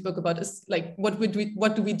briefly spoke about is like, what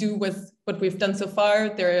do we do with what we've done so far?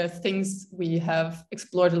 There are things we have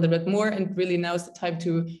explored a little bit more, and really now is the time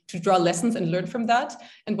to draw lessons and learn from that.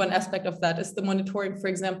 And one aspect of that is the monitoring, for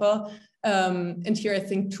example. And here I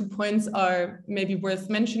think 2 points are maybe worth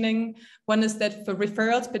mentioning. One is that for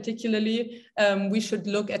referrals particularly, we should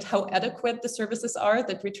look at how adequate the services are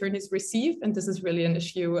that returnees receive. And this is really an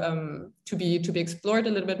issue to be explored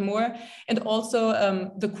a little bit more. And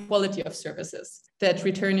also the quality of services that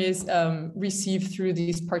returnees receive through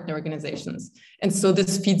these partner organizations. And so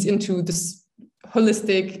this feeds into this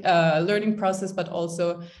holistic learning process, but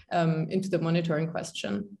also into the monitoring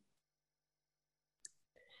question.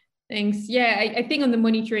 Thanks. Yeah, I think on the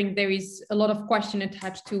monitoring, there is a lot of question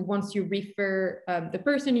attached to once you refer the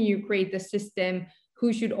person and you create the system,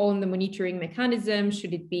 who should own the monitoring mechanism?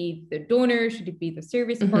 Should it be the donor? Should it be the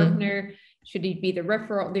service partner? Should it be the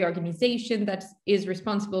referral, the organization that is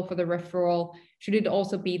responsible for the referral? Should it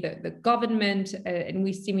also be the government? And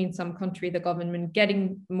we see in some country, the government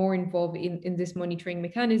getting more involved in this monitoring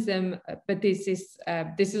mechanism, but this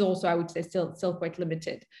is also, I would say, still quite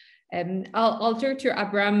limited. I'll turn to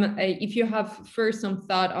Abram. If you have first some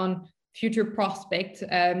thought on future prospects,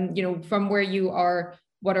 from where you are,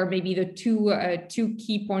 what are maybe the two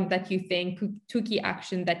key points that you think, two key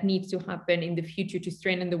actions that needs to happen in the future to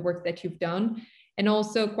strengthen the work that you've done? And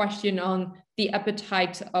also a question on the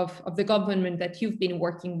appetite of the government that you've been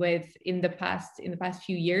working with in the past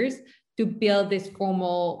few years to build this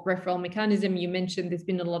formal referral mechanism. You mentioned there's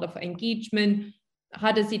been a lot of engagement.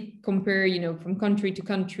 How does it compare, from country to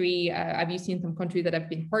country? Have you seen some countries that have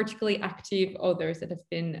been particularly active, others that have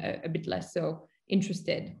been a bit less so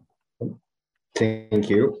interested? Thank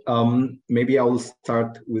you. Maybe I will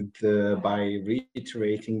start with by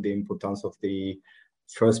reiterating the importance of the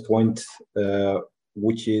first point,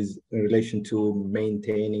 which is in relation to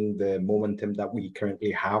maintaining the momentum that we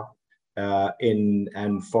currently have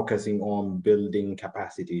and focusing on building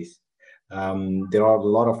capacities. There are a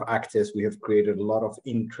lot of actors. We have created a lot of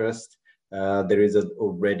interest. There is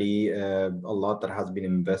already a lot that has been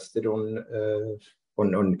invested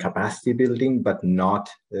on capacity building, but not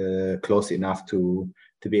close enough to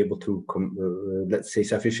be able to, let's say,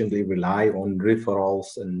 sufficiently rely on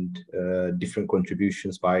referrals and different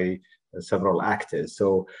contributions by several actors.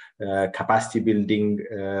 So capacity building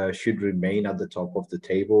should remain at the top of the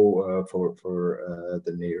table for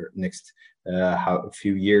the next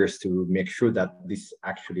few years to make sure that this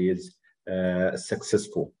actually is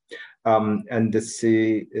successful. And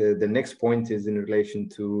the next point is in relation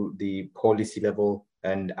to the policy level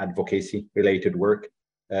and advocacy related work.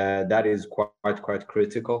 That is quite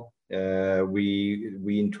critical.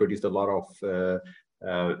 We introduced a lot of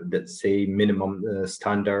let's say minimum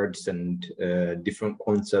standards and different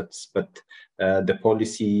concepts, but the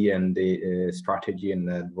policy and the strategy and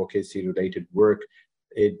advocacy related work,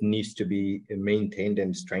 it needs to be maintained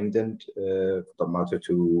and strengthened for the matter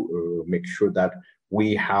to make sure that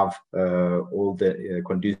we have all the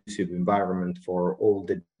conducive environment for all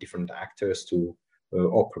the different actors to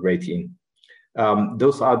operate in.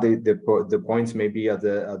 Those are the points. Maybe at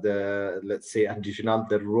the let's say additional,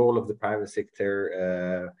 the role of the private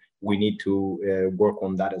sector. We need to work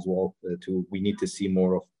on that as well. We need to see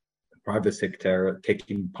more of the private sector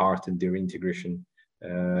taking part in their integration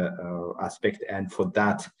aspect. And for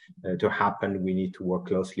that to happen, we need to work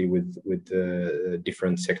closely with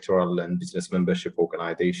different sectoral and business membership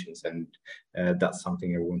organizations. And that's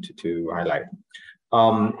something I wanted to highlight.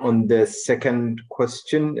 On the second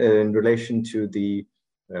question, in relation to the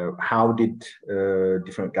how did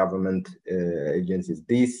different government agencies,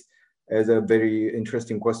 this is a very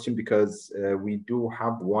interesting question, because we do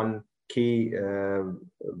have one key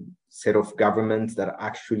set of governments that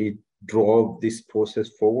actually drove this process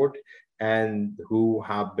forward and who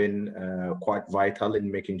have been quite vital in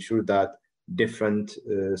making sure that different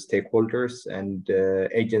stakeholders and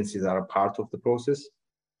agencies are a part of the process.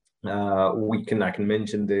 I can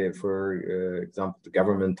mention for example, the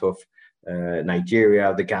government of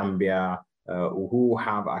Nigeria, the Gambia, who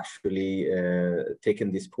have actually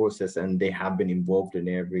taken this process, and they have been involved in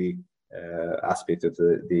every aspect of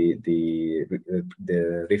the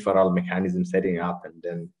referral mechanism setting up and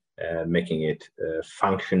then making it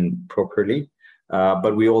function properly.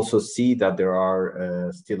 But we also see that there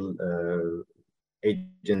are still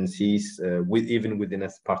agencies even within a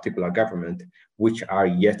particular government which are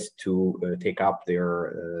yet to take up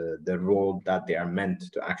the role that they are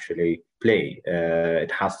meant to actually play.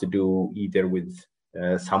 It has to do either with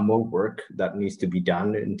some more work that needs to be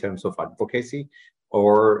done in terms of advocacy,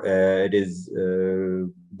 or it is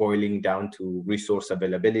boiling down to resource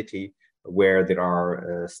availability, where there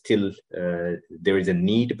are still there is a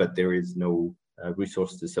need, but there is no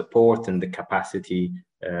resource to support and the capacity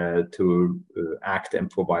to act and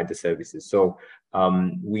provide the services. So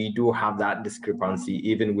we do have that discrepancy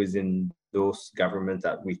even within those governments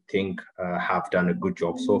that we think have done a good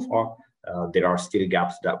job so far. There are still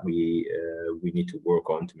gaps that we need to work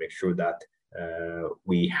on to make sure that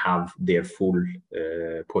we have their full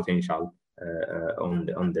potential on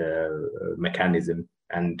the mechanism,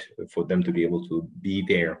 and for them to be able to be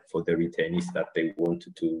there for the returnees that they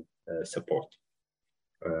wanted to support.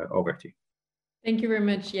 Over to you. Thank you very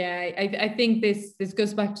much. Yeah, I think this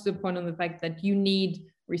goes back to the point on the fact that you need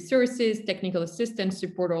resources, technical assistance,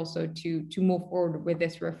 support also to move forward with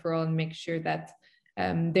this referral and make sure that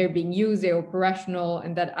they're being used, they're operational,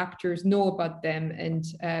 and that actors know about them and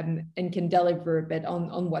can deliver a bit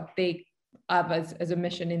on what they have as a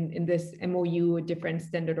mission in this MOU, different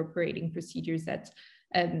standard operating procedures that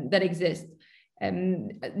exist.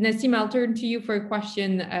 Nassim, I'll turn to you for a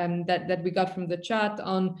question that we got from the chat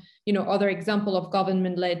on, other example of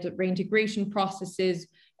government-led reintegration processes.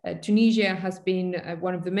 Tunisia has been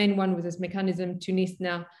one of the main ones with this mechanism,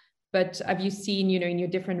 Tunisna. But have you seen, in your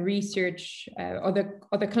different research,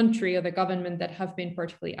 other country, other government that have been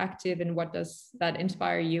particularly active, and what does that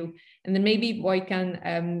inspire you? And then maybe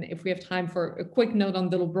Boykan, if we have time for a quick note on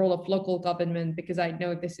the role of local government, because I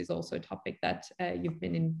know this is also a topic that you've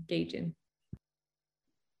been engaged in.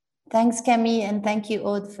 Thanks, Kemi, and thank you,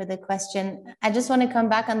 Aude, for the question. I just want to come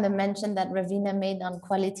back on the mention that Ravina made on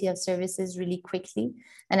quality of services really quickly.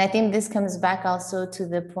 And I think this comes back also to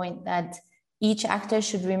the point that each actor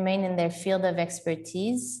should remain in their field of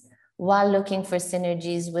expertise while looking for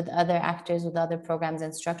synergies with other actors, with other programs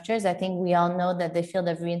and structures. I think we all know that the field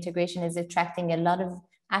of reintegration is attracting a lot of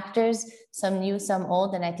actors, some new, some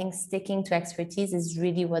old, and I think sticking to expertise is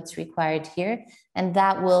really what's required here. And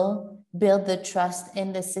that will build the trust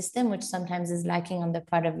in the system, which sometimes is lacking on the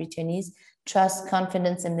part of returnees. Trust,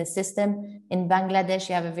 confidence in the system. In Bangladesh,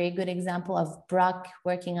 you have a very good example of BRAC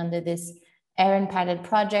working under this AREN pilot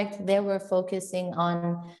project. They were focusing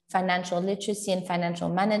on financial literacy and financial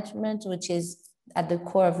management, which is at the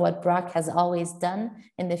core of what BRAC has always done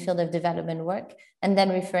in the field of development work, and then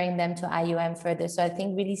referring them to IUM further. So I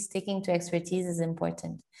think really sticking to expertise is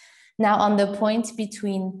important. Now, on the point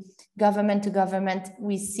between government to government,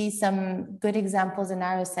 we see some good examples in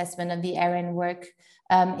our assessment of the AREN work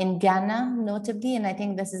in Ghana, notably, and I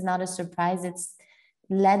think this is not a surprise. It's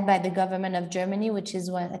led by the government of Germany, which is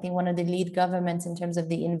I think one of the lead governments in terms of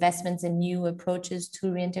the investments in new approaches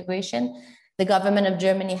to reintegration. The government of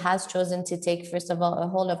Germany has chosen to take, first of all, a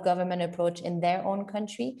whole of government approach in their own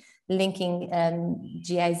country, linking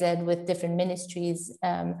GIZ with different ministries.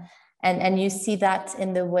 And you see that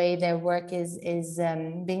in the way their work is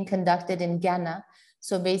being conducted in Ghana.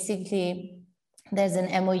 So basically, there's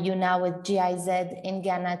an MOU now with GIZ in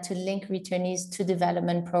Ghana to link returnees to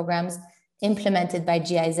development programs implemented by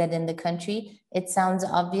GIZ in the country. It sounds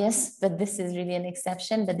obvious, but this is really an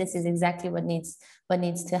exception, but this is exactly what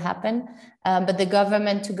needs to happen. But the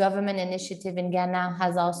government to government initiative in Ghana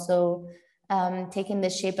has also taken the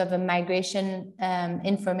shape of a migration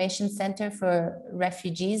information center for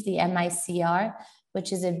refugees, the MICR,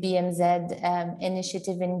 which is a BMZ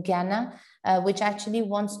initiative in Ghana, which actually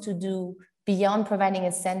wants to do beyond providing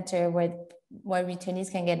a center where where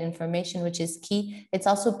returnees can get information, which is key. It's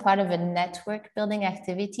also part of a network building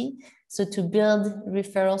activity. So to build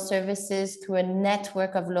referral services through a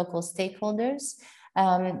network of local stakeholders.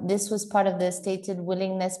 This was part of the stated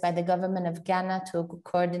willingness by the government of Ghana to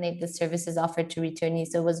coordinate the services offered to returnees.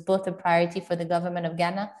 So it was both a priority for the government of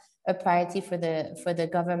Ghana, a priority for the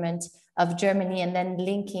government of Germany, and then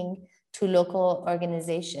linking to local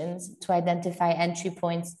organizations to identify entry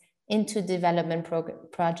points into development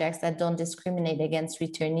projects that don't discriminate against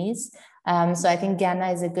returnees. So I think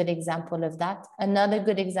Ghana is a good example of that. Another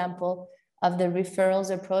good example of the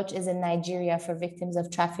referrals approach is in Nigeria for victims of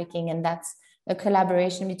trafficking, and that's a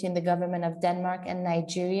collaboration between the government of Denmark and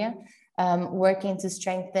Nigeria, working to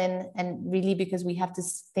strengthen, and really because we have to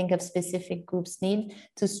think of specific groups' need,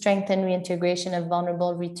 to strengthen reintegration of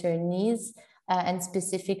vulnerable returnees, and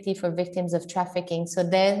specifically for victims of trafficking. So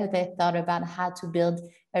there they thought about how to build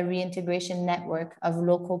a reintegration network of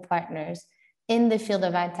local partners in the field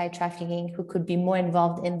of anti-trafficking who could be more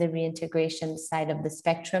involved in the reintegration side of the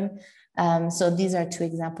spectrum. So these are two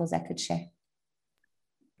examples I could share.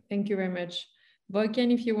 Thank you very much.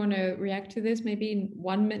 Volkan, if you want to react to this, maybe in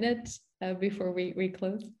 1 minute before we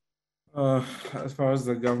close. As far as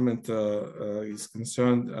the government is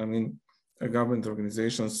concerned, I mean, government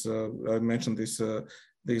organizations, I mentioned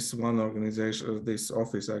this one organization, this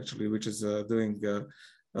office actually, which is doing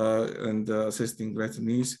and assisting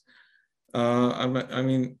returnees. I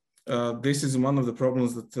mean, this is one of the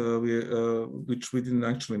problems that which we didn't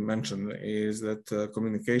actually mention, is that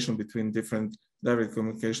communication between direct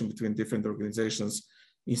communication between different organizations,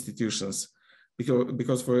 institutions,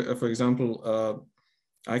 because for example,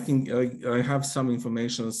 I have some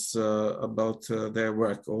information about their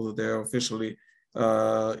work, although they are officially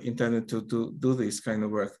intended to do this kind of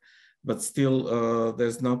work, but still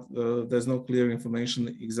there's no clear information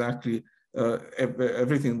exactly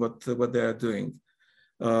everything what they are doing.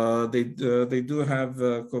 They do have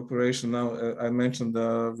cooperation now. I mentioned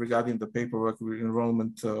regarding the paperwork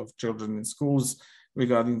enrollment of children in schools,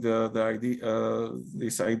 regarding the ID,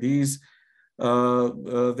 these IDs.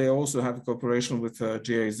 They also have cooperation with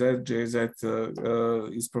GIZ. GIZ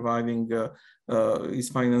is providing, is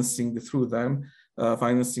financing through them,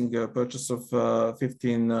 financing purchase of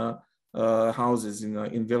 15 houses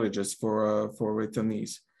in villages for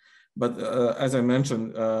returnees. But as I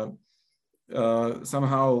mentioned,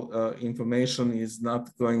 somehow information is not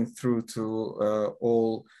going through to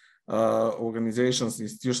all organizations,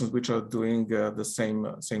 institutions which are doing the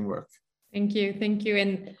same work. Thank you,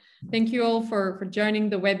 and thank you all for joining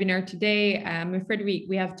the webinar today. I'm afraid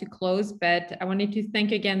we have to close, but I wanted to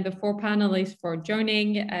thank again the 4 panelists for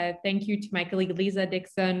joining. Thank you to my colleague Lisa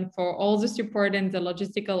Dixon for all the support and the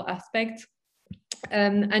logistical aspects.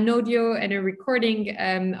 An audio and a recording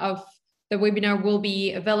of the webinar will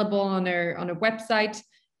be available on our website.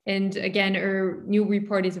 And again, our new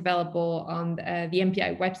report is available on the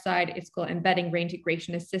MPI website. It's called Embedding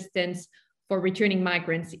Reintegration Assistance for Returning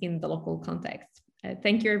Migrants in the Local Context.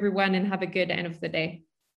 Thank you, everyone, and have a good end of the day.